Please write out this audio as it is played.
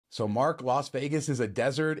So, Mark, Las Vegas is a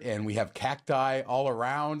desert, and we have cacti all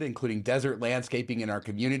around, including desert landscaping in our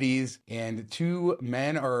communities. And two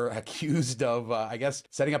men are accused of, I guess,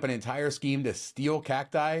 setting up an entire scheme to steal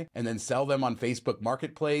cacti and then sell them on Facebook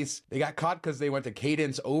Marketplace. They got caught because they went to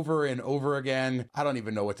Cadence over and over again. I don't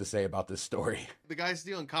even know what to say about this story. The guy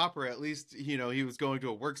stealing copper, at least, he was going to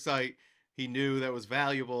a work site. He knew that was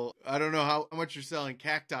valuable. I don't know how much you're selling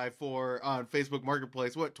cacti for on Facebook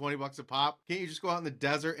Marketplace. What, $20 a pop? Can't you just go out in the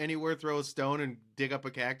desert anywhere, throw a stone, and dig up a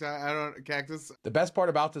cactus? The best part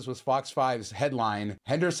about this was Fox 5's headline,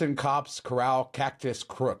 Henderson Cops Corral Cactus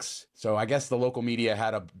Crooks. So I guess the local media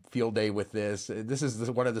had a field day with this. This is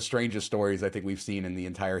one of the strangest stories I think we've seen in the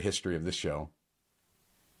entire history of this show.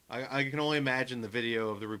 I can only imagine the video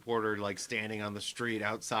of the reporter like standing on the street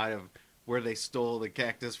outside of where they stole the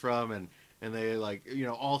cactus from, and they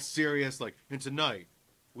all serious, like, and tonight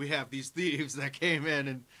we have these thieves that came in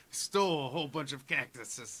and stole a whole bunch of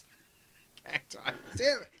cactuses. Cacti.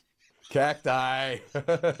 Damn it. Cacti.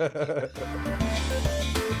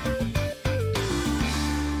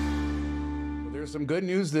 There's some good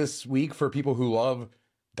news this week for people who love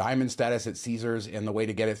diamond status at Caesars and the way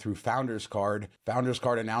to get it through Founderscard.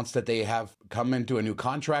 Founderscard announced that they have come into a new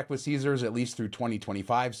contract with Caesars at least through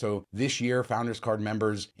 2025. So this year, Founderscard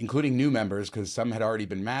members, including new members, because some had already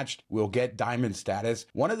been matched, will get diamond status.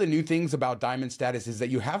 One of the new things about diamond status is that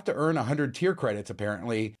you have to earn 100 tier credits,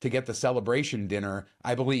 apparently, to get the celebration dinner,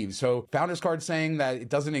 I believe. So Founderscard saying that it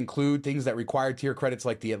doesn't include things that require tier credits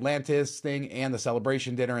like the Atlantis thing and the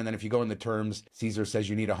celebration dinner. And then if you go in the terms, Caesars says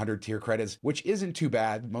you need 100 tier credits, which isn't too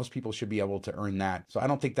bad. Most people should be able to earn that. So I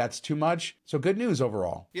don't think that's too much. So good news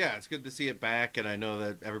overall. Yeah, it's good to see it back. And I know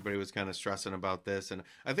that everybody was kind of stressing about this. And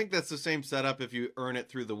I think that's the same setup if you earn it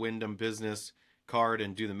through the Wyndham business card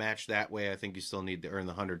and do the match that way. I think you still need to earn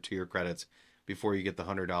the 100 tier credits before you get the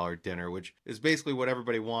 $100 dinner, which is basically what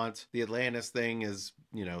everybody wants. The Atlantis thing is,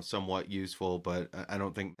 somewhat useful, but I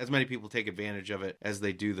don't think as many people take advantage of it as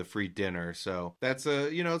they do the free dinner. So that's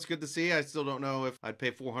it's good to see. I still don't know if I'd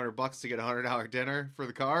pay $400 to get a $100 dinner for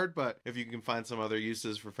the card, but if you can find some other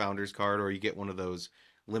uses for Founders Card, or you get one of those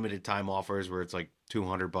limited time offers where it's like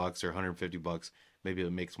 $200 or $150, maybe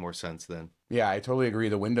it makes more sense then. Yeah, I totally agree.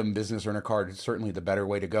 The Wyndham Business Earner Card is certainly the better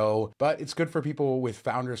way to go, but it's good for people with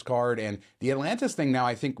Founders Card. And the Atlantis thing now,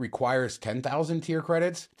 I think, requires 10,000 tier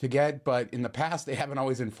credits to get, but in the past, they haven't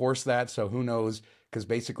always enforced that. So who knows? Because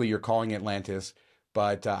basically you're calling Atlantis,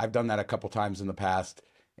 but I've done that a couple times in the past,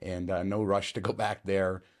 and no rush to go back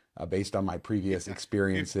there. Based on my previous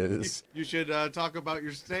experiences. You should talk about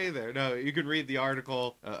your stay there. No, you can read the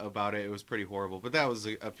article about it. It was pretty horrible, but that was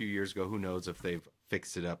a few years ago. Who knows if they've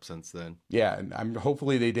fixed it up since then. Yeah, and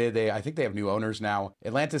hopefully they did. I think they have new owners now.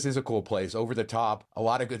 Atlantis is a cool place, over the top, a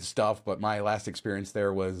lot of good stuff, but my last experience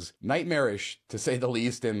there was nightmarish, to say the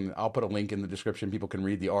least, and I'll put a link in the description. People can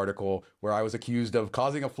read the article where I was accused of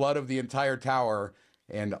causing a flood of the entire tower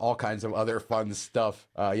and all kinds of other fun stuff.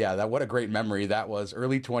 What a great memory that was.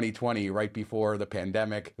 Early 2020, right before the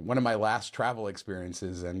pandemic. One of my last travel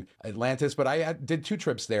experiences in Atlantis, but I did 2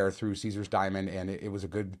 trips there through Caesars Diamond, and it was a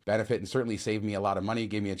good benefit and certainly saved me a lot of money,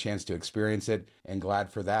 gave me a chance to experience it, and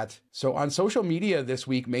glad for that. So on social media this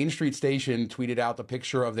week, Main Street Station tweeted out the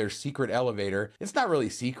picture of their secret elevator. It's not really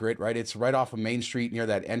secret, right? It's right off of Main Street near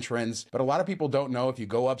that entrance, but a lot of people don't know if you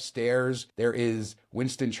go upstairs, there is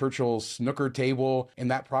Winston Churchill's snooker table, and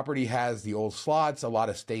that property has the old slots, a lot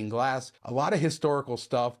of stained glass, a lot of historical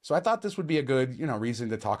stuff. So I thought this would be a good, reason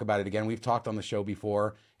to talk about it again. We've talked on the show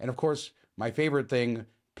before. And of course, my favorite thing,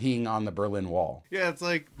 peeing on the Berlin Wall. Yeah, it's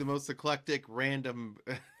like the most eclectic, random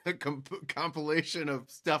compilation of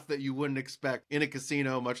stuff that you wouldn't expect in a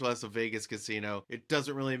casino, much less a Vegas casino. It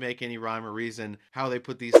doesn't really make any rhyme or reason how they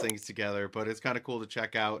put these things together, but it's kind of cool to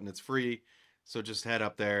check out, and it's free. So just head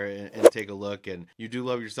up there and take a look. And you do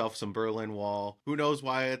love yourself some Berlin Wall. Who knows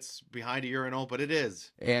why it's behind a urinal, but it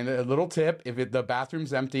is. And a little tip, if the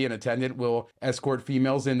bathroom's empty, an attendant will escort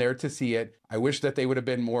females in there to see it. I wish that they would have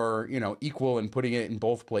been more, equal in putting it in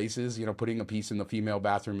both places, putting a piece in the female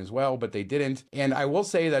bathroom as well, but they didn't. And I will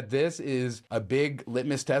say that this is a big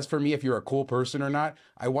litmus test for me if you're a cool person or not.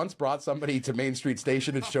 I once brought somebody to Main Street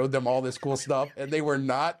Station and showed them all this cool stuff, and they were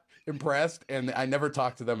not impressed, and I never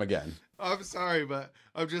talked to them again. I'm sorry, but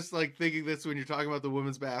I'm just thinking this when you're talking about the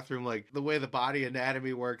women's bathroom, the way the body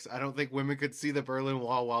anatomy works. I don't think women could see the Berlin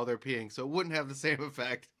Wall while they're peeing, so it wouldn't have the same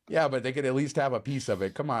effect. Yeah, but they could at least have a piece of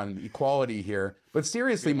it. Come on, equality here. But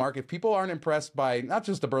seriously, Mark, if people aren't impressed by not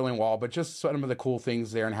just the Berlin Wall, but just some of the cool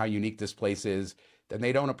things there and how unique this place is, then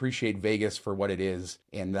they don't appreciate Vegas for what it is.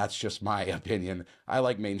 And that's just my opinion. I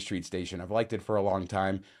like Main Street Station. I've liked it for a long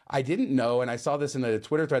time. I didn't know, and I saw this in the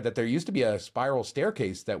Twitter thread, that there used to be a spiral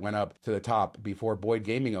staircase that went up to the top before Boyd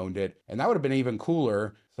Gaming owned it. And that would have been even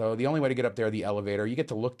cooler. So the only way to get up there, the elevator. You get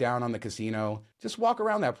to look down on the casino. Just walk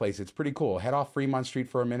around that place. It's pretty cool. Head off Fremont Street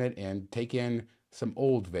for a minute and take in some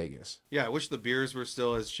old Vegas. Yeah, I wish the beers were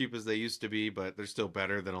still as cheap as they used to be, but they're still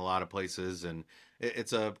better than a lot of places. And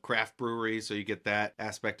it's a craft brewery, so you get that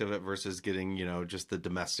aspect of it versus getting, just the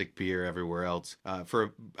domestic beer everywhere else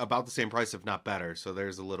for about the same price, if not better. So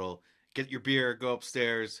there's a little, get your beer, go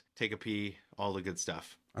upstairs, take a pee, all the good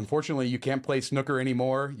stuff. Unfortunately, you can't play snooker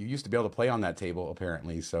anymore. You used to be able to play on that table,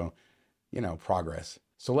 apparently. So, progress.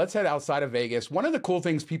 So let's head outside of Vegas. One of the cool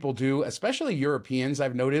things people do, especially Europeans,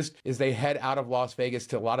 I've noticed, is they head out of Las Vegas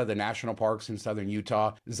to a lot of the national parks in southern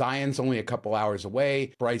Utah. Zion's only a couple hours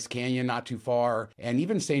away, Bryce Canyon not too far, and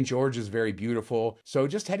even St. George is very beautiful. So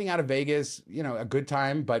just heading out of Vegas, a good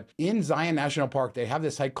time. But in Zion National Park, they have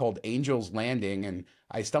this hike called Angel's Landing, and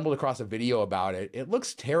I stumbled across a video about it. It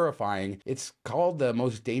looks terrifying. It's called the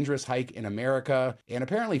most dangerous hike in America. And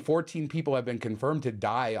apparently 14 people have been confirmed to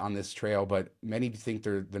die on this trail, but many think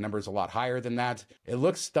the number is a lot higher than that. It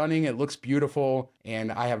looks stunning. It looks beautiful.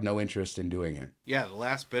 And I have no interest in doing it. Yeah, the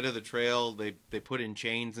last bit of the trail, they put in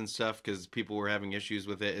chains and stuff because people were having issues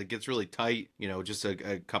with it. It gets really tight, just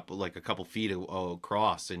a couple feet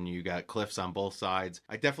across, and you got cliffs on both sides.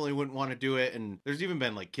 I definitely wouldn't want to do it. And there's even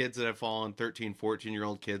been kids that have fallen, 13,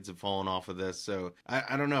 14-year-old kids have fallen off of this. So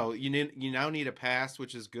I don't know. You now need a pass,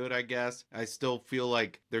 which is good, I guess. I still feel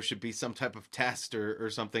like there should be some type of test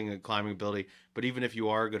or something in climbing ability. But even if you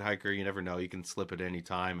are a good hiker, you never know. You can slip at any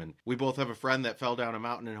time. And we both have a friend that fell down a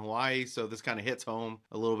mountain in Hawaii, so this kind of hits home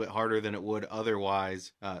a little bit harder than it would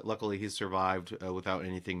otherwise. Luckily, he survived without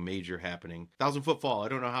anything major happening. 1,000-foot fall. I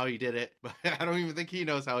don't know how he did it, but I don't even think he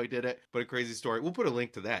knows how he did it. But a crazy story. We'll put a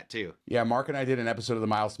link to that, too. Yeah, Mark and I did an episode of the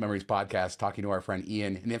Miles to Memories podcast talking to our friend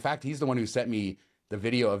Ian. And in fact, he's the one who sent me the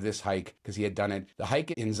video of this hike because he had done it. The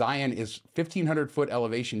hike in Zion is 1,500-foot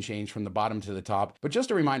elevation change from the bottom to the top. But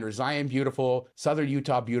just a reminder, Zion beautiful, Southern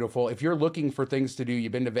Utah beautiful. If you're looking for things to do,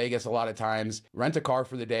 you've been to Vegas a lot of times, rent a car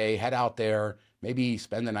for the day, head out there, maybe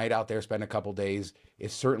spend the night out there, spend a couple days.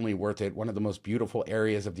 It's certainly worth it. One of the most beautiful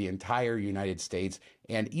areas of the entire United States.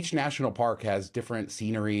 And each national park has different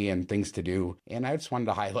scenery and things to do. And I just wanted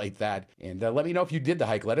to highlight that. And let me know if you did the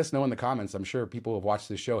hike. Let us know in the comments. I'm sure people who have watched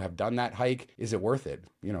this show have done that hike. Is it worth it?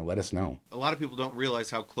 Let us know. A lot of people don't realize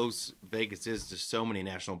how close Vegas is to so many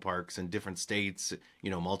national parks in different states,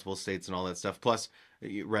 multiple states and all that stuff. Plus,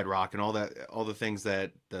 Red Rock and all the things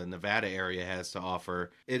that the Nevada area has to offer.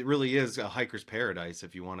 It really is a hiker's paradise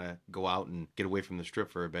if you want to go out and get away from the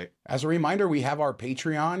strip for a bit. As a reminder, we have our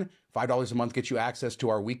Patreon. $5 a month gets you access to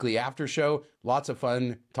our weekly after show. Lots of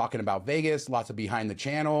fun talking about Vegas, lots of behind the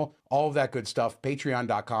channel, all of that good stuff.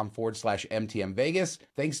 Patreon.com/MTM Vegas.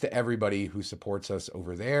 Thanks to everybody who supports us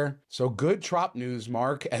over there. So good trop news,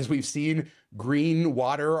 Mark, as we've seen green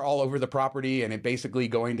water all over the property and it basically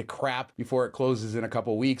going to crap before it closes in a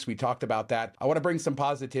couple weeks. We talked about that. I want to bring some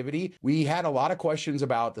positivity. We had a lot of questions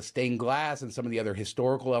about the stained glass and some of the other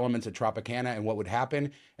historical elements of Tropicana and what would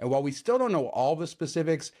happen. And while we still don't know all the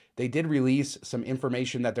specifics, they did release some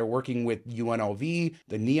information that they're working with UNLV,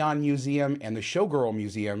 the Neon Museum, and the Showgirl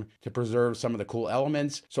Museum to preserve some of the cool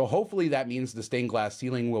elements. So hopefully that means the stained glass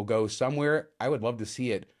ceiling will go somewhere. I would love to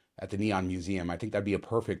see it at the Neon Museum. I think that'd be a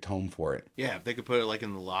perfect home for it. Yeah, if they could put it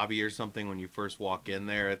in the lobby or something when you first walk in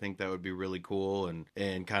there, I think that would be really cool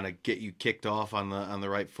and kind of get you kicked off on the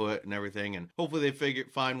right foot and everything. And hopefully they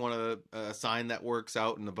find one of a sign that works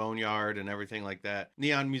out in the boneyard and everything like that.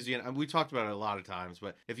 Neon Museum, we talked about it a lot of times,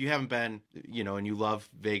 but if you haven't been, and you love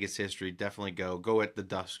Vegas history, definitely go at the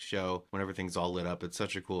dusk show when everything's all lit up. It's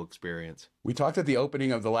such a cool experience. We talked at the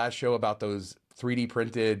opening of the last show about those 3D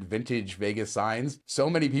printed vintage Vegas signs. So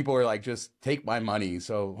many people are like, just take my money.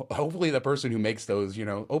 So hopefully the person who makes those,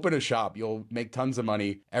 open a shop. You'll make tons of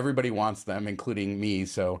money. Everybody wants them, including me.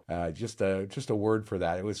 So just a word for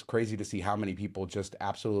that. It was crazy to see how many people just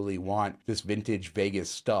absolutely want this vintage Vegas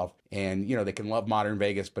stuff. And, they can love modern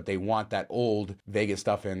Vegas, but they want that old Vegas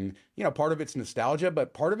stuff. And, part of it's nostalgia,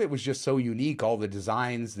 but part of it was just so unique. All the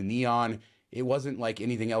designs, the neon. it wasn't like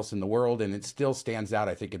anything else in the world, and it still stands out,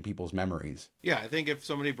 I think, in people's memories. Yeah, I think if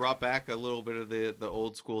somebody brought back a little bit of the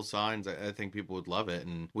old school signs, I think people would love it.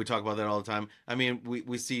 And we talk about that all the time. I mean,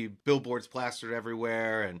 we see billboards plastered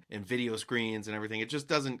everywhere and video screens and everything. It just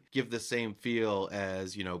doesn't give the same feel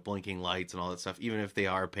as, you know, blinking lights and all that stuff, even if they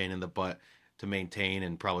are a pain in the butt to maintain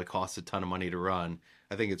and probably cost a ton of money to run.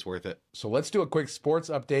 I think it's worth it. So let's do a quick sports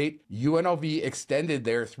update. UNLV extended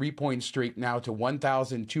their 3-point streak now to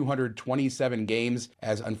 1,227 games,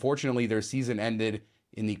 as unfortunately their season ended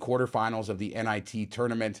in the quarterfinals of the NIT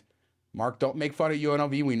tournament. Mark, don't make fun of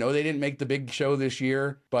UNLV. We know they didn't make the big show this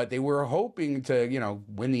year, but they were hoping to, you know,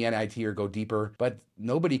 win the NIT or go deeper, but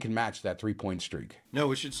nobody can match that 3-point streak. No,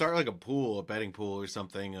 we should start like a betting pool or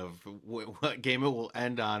something of what game it will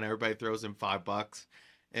end on. Everybody throws in $5,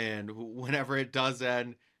 and whenever it does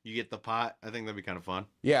end, you get the pot. I think that'd be kind of fun.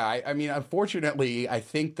 Yeah, I mean, unfortunately, I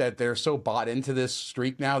think that they're so bought into this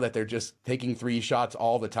streak now that they're just taking 3 shots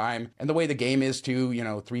all the time. And the way the game is too, you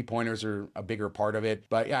know, 3-pointers are a bigger part of it.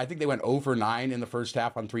 But yeah, I think they went 0 for 9 in the first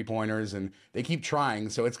half on 3-pointers, and they keep trying.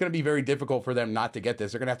 So it's going to be very difficult for them not to get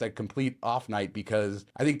this. They're going to have to complete off night, because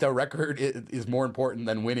I think the record is more important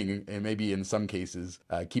than winning, and maybe in some cases,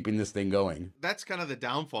 keeping this thing going. That's kind of the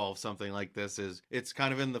downfall of something like this, is it's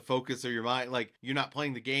kind of in the focus of your mind. Like, you're not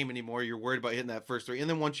playing the game anymore. You're worried about hitting that first 3. And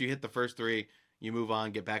then once you hit the first 3, you move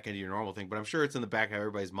on, get back into your normal thing. But I'm sure it's in the back of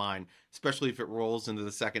everybody's mind, especially if it rolls into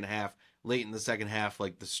the second half, late in the second half,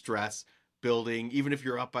 like the stress building. Even if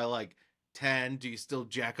you're up by like 10, do you still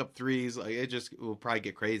jack up threes? Like, it will probably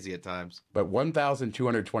get crazy at times. But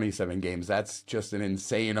 1,227 games, that's just an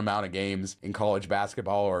insane amount of games in college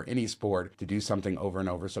basketball or any sport to do something over and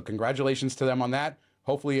over. So congratulations to them on that.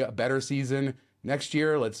 Hopefully a better season next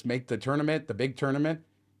year. Let's make the tournament, the big tournament.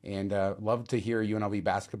 And love to hear UNLV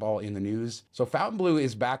basketball in the news. So Fontainebleau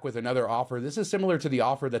is back with another offer. This is similar to the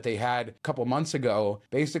offer that they had a couple months ago,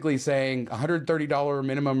 basically saying $130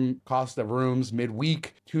 minimum cost of rooms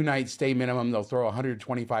midweek, 2-night stay minimum. They'll throw a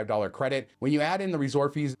 $125 credit. When you add in the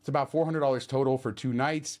resort fees, it's about $400 total for 2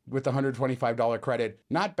 nights with the $125 credit.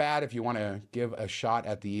 Not bad if you want to give a shot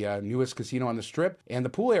at the newest casino on the Strip. And the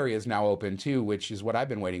pool area is now open too, which is what I've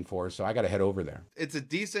been waiting for. So I got to head over there. It's a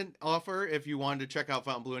decent offer if you wanted to check out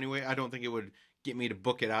Fontainebleau anyway. I don't think it would get me to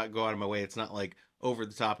book it out, go out of my way. It's not like over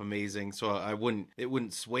the top amazing, so it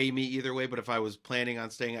wouldn't sway me either way. But if I was planning on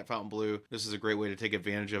staying at Fontainebleau, this is a great way to take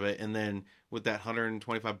advantage of it. And then with that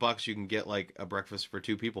 $125, you can get like a breakfast for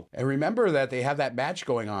 2 people. And remember that they have that match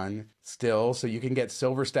going on still, so you can get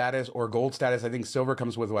silver status or gold status. I think silver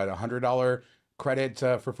comes with what, $100 credit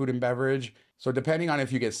for food and beverage. So depending on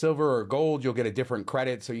if you get silver or gold, you'll get a different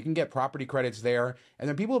credit. So you can get property credits there. And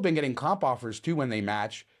then people have been getting comp offers too when they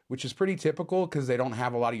match, which is pretty typical because they don't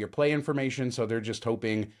have a lot of your play information. So they're just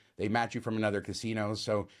hoping they match you from another casino.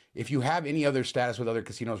 So if you have any other status with other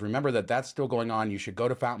casinos, remember that that's still going on. You should go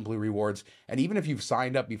to Fontainebleau Rewards. And even if you've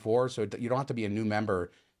signed up before, so you don't have to be a new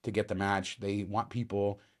member to get the match. They want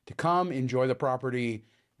people to come, enjoy the property,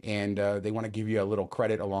 and they want to give you a little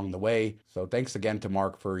credit along the way. So thanks again to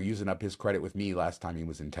Mark for using up his credit with me last time he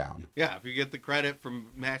was in town. Yeah, if you get the credit from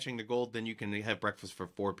matching the gold, then you can have breakfast for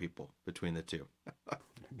 4 people between the 2.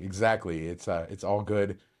 Exactly. It's all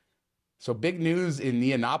good. So big news in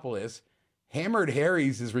Neonopolis. Hammered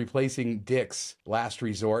Harry's is replacing Dick's Last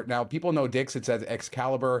Resort. Now, people know Dick's, it's at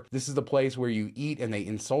Excalibur. This is the place where you eat and they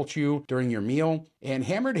insult you during your meal. And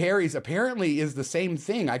Hammered Harry's apparently is the same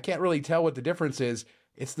thing. I can't really tell what the difference is.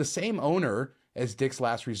 It's the same owner as Dick's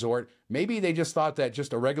Last Resort. Maybe they just thought that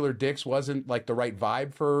just a regular Dick's wasn't like the right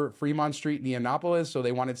vibe for Fremont Street, Neonopolis, so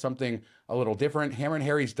they wanted something a little different. Hammered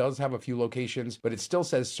Harry's does have a few locations, but it still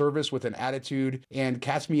says service with an attitude. And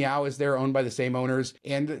Cat's Meow is there, owned by the same owners.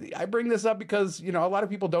 And I bring this up because, you know, a lot of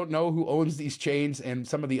people don't know who owns these chains and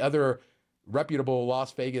some of the other reputable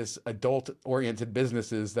Las Vegas adult-oriented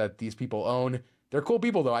businesses that these people own. They're cool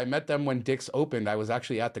people, though. I met them when Dick's opened. I was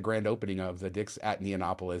actually at the grand opening of the Dick's at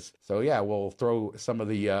Neonopolis. So, yeah, we'll throw some of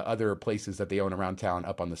the other places that they own around town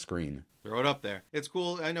up on the screen. Throw it up there. It's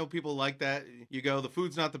cool. I know people like that. You go, the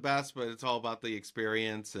food's not the best, but it's all about the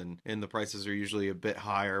experience, and the prices are usually a bit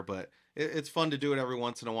higher, but it's fun to do it every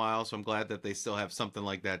once in a while, so I'm glad that they still have something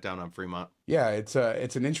like that down on Fremont. Yeah, it's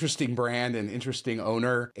an interesting brand, an interesting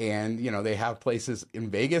owner, and, you know, they have places in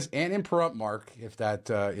Vegas and in Pahrump, Mark, if that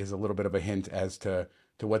is a little bit of a hint as to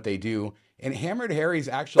what they do. And Hammered Harry's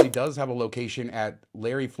actually does have a location at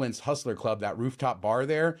Larry Flint's Hustler Club, that rooftop bar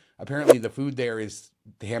there. Apparently the food there is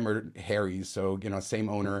Hammered Harry's, so, you know, same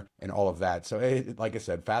owner and all of that. So, like I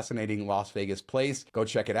said, fascinating Las Vegas place. Go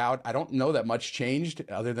check it out. I don't know that much changed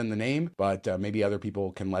other than the name, but maybe other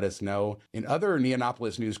people can let us know. In other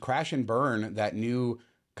Neonopolis news, Crash and Burn, that new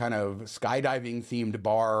kind of skydiving themed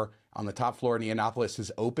bar on the top floor in Indianapolis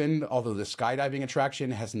has opened, although the skydiving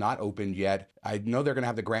attraction has not opened yet. I know they're going to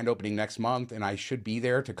have the grand opening next month, and I should be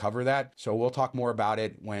there to cover that. So we'll talk more about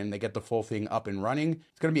it when they get the full thing up and running.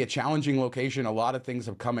 It's going to be a challenging location. A lot of things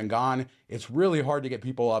have come and gone. It's really hard to get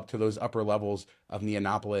people up to those upper levels of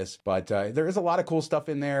Indianapolis, but there is a lot of cool stuff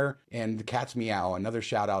in there. And Cat's Meow, another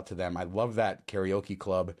shout out to them. I love that karaoke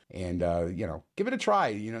club, and give it a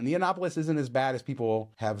try. Indianapolis isn't as bad as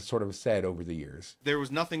people have sort of said over the years. There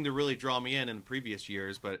was nothing to really draw me in the previous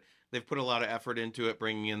years, but they've put a lot of effort into it,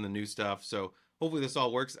 bringing in the new stuff. So hopefully this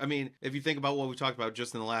all works. I mean, if you think about what we talked about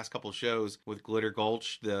just in the last couple of shows with Glitter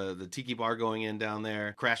Gulch, the tiki bar going in down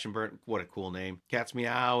there, Crash and Burn, what a cool name, Cat's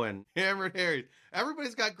Meow, and Hammered Harry.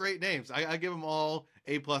 Everybody's got great names. I give them all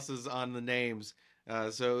A+ on the names.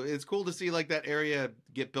 So it's cool to see like that area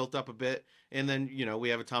get built up a bit. And then, we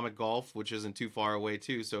have Atomic Golf, which isn't too far away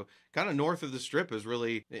too. So kind of north of the Strip is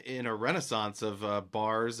really in a renaissance of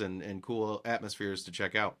bars and cool atmospheres to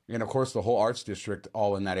check out. And of course, the whole Arts District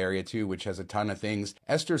all in that area too, which has a ton of things.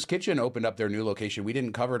 Esther's Kitchen opened up their new location. We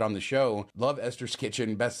didn't cover it on the show. Love Esther's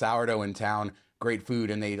Kitchen, best sourdough in town. Great food,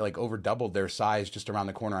 and they like over doubled their size just around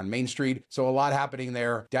the corner on Main Street. So a lot happening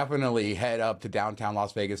there. Definitely head up to downtown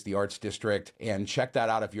Las Vegas, the Arts District, and check that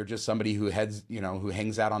out if you're just somebody who who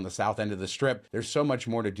hangs out on the south end of the Strip. There's so much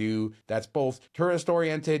more to do. That's both tourist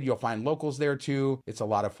oriented. You'll find locals there too. It's a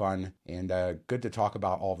lot of fun and good to talk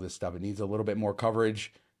about all of this stuff. It needs a little bit more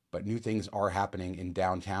coverage, but new things are happening in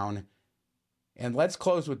downtown. And let's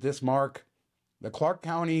close with this, Mark. The Clark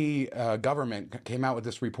County government came out with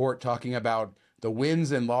this report talking about the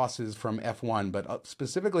wins and losses from F1, but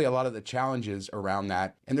specifically a lot of the challenges around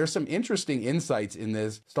that. And there's some interesting insights in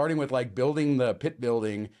this, starting with like building the pit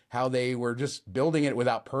building, how they were just building it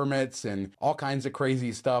without permits and all kinds of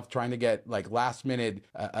crazy stuff, trying to get like last minute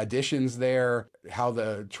additions there, how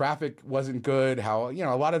the traffic wasn't good, how,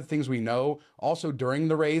 a lot of the things we know. Also during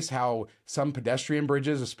the race, how some pedestrian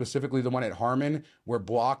bridges, specifically the one at Harmon, were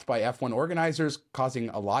blocked by F1 organizers, causing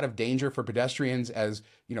a lot of danger for pedestrians as,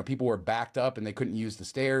 people were backed up and they couldn't use the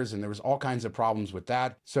stairs, and there was all kinds of problems with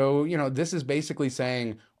that. So, this is basically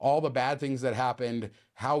saying all the bad things that happened,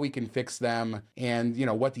 how we can fix them, and,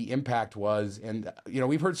 what the impact was. And,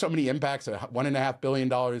 we've heard so many impacts, $1.5 billion,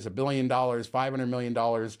 $1 billion, $500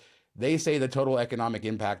 million. They say the total economic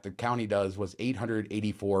impact the county does was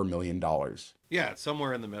 $884 million. Yeah, it's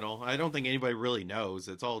somewhere in the middle. I don't think anybody really knows.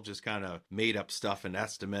 It's all just kind of made up stuff and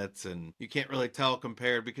estimates, and you can't really tell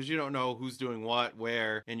compared because you don't know who's doing what,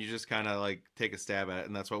 where, and you just kind of like take a stab at it,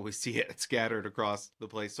 and that's what we see it scattered across the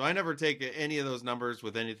place. So I never take any of those numbers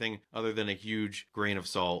with anything other than a huge grain of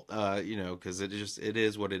salt, because it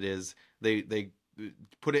is what it is. They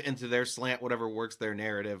put it into their slant, whatever works their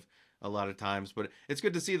narrative a lot of times, but it's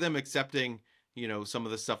good to see them accepting some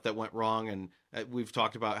of the stuff that went wrong. And we've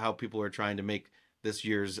talked about how people are trying to make this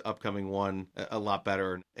year's upcoming one a lot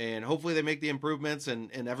better. And hopefully they make the improvements and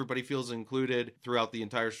everybody feels included throughout the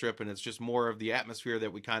entire Strip. And it's just more of the atmosphere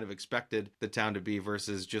that we kind of expected the town to be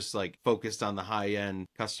versus just like focused on the high end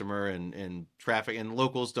customer and traffic, and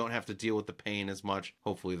locals don't have to deal with the pain as much,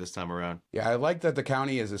 hopefully this time around. Yeah, I like that the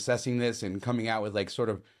county is assessing this and coming out with like sort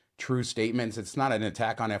of true statements. It's not an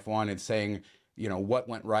attack on F1. It's saying, what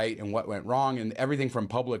went right and what went wrong, and everything from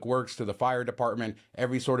public works to the fire department,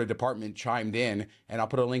 every sort of department chimed in. And I'll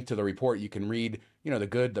put a link to the report. You can read, the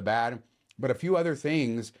good, the bad, but a few other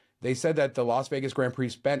things. They said that the Las Vegas Grand Prix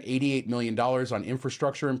spent $88 million on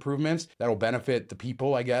infrastructure improvements that'll benefit the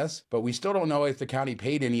people, I guess. But we still don't know if the county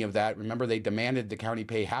paid any of that. Remember, they demanded the county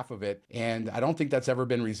pay half of it. And I don't think that's ever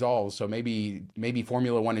been resolved. So maybe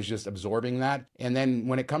Formula One is just absorbing that. And then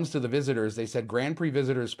when it comes to the visitors, they said Grand Prix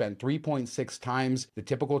visitors spent 3.6 times the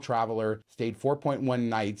typical traveler, stayed 4.1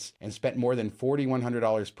 nights, and spent more than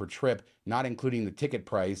 $4,100 per trip, not including the ticket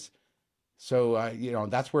price. So,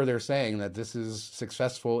 that's where they're saying that this is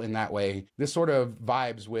successful in that way. This sort of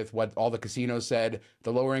vibes with what all the casinos said.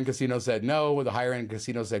 The lower end casinos said no, the higher end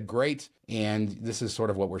casinos said great. And this is sort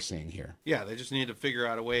of what we're seeing here. Yeah, they just need to figure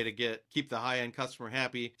out a way to keep the high end customer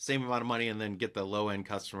happy, same amount of money, and then get the low end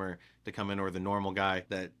customer to come in, or the normal guy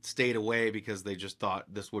that stayed away because they just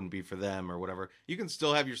thought this wouldn't be for them or whatever. You can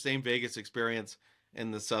still have your same Vegas experience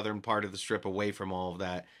in the southern part of the Strip away from all of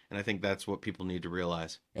that. And I think that's what people need to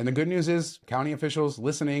realize. And the good news is county officials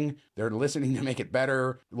listening, they're listening to make it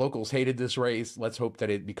better. Locals hated this race. Let's hope that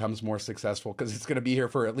it becomes more successful because it's going to be here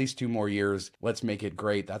for at least 2 more years. Let's make it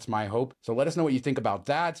great. That's my hope. So let us know what you think about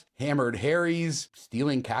that. Hammered Harry's,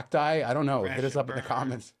 stealing cacti. I don't know. Hit us up in the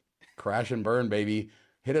comments. Crash and burn, baby.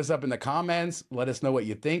 Hit us up in the comments. Let us know what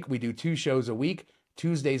you think. We do 2 shows a week,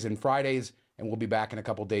 Tuesdays and Fridays, and we'll be back in a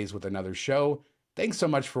couple days with another show. Thanks so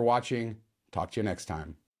much for watching. Talk to you next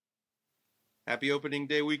time. Happy opening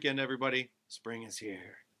day weekend, everybody. Spring is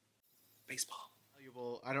here. Baseball.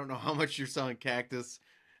 I don't know how much you're selling Cactus.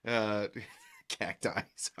 Cacti,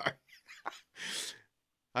 sorry.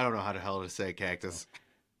 I don't know how the hell to say Cactus.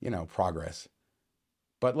 You know, progress.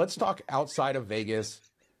 But let's talk outside of Vegas.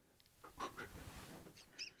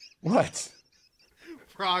 What?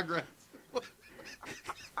 Progress.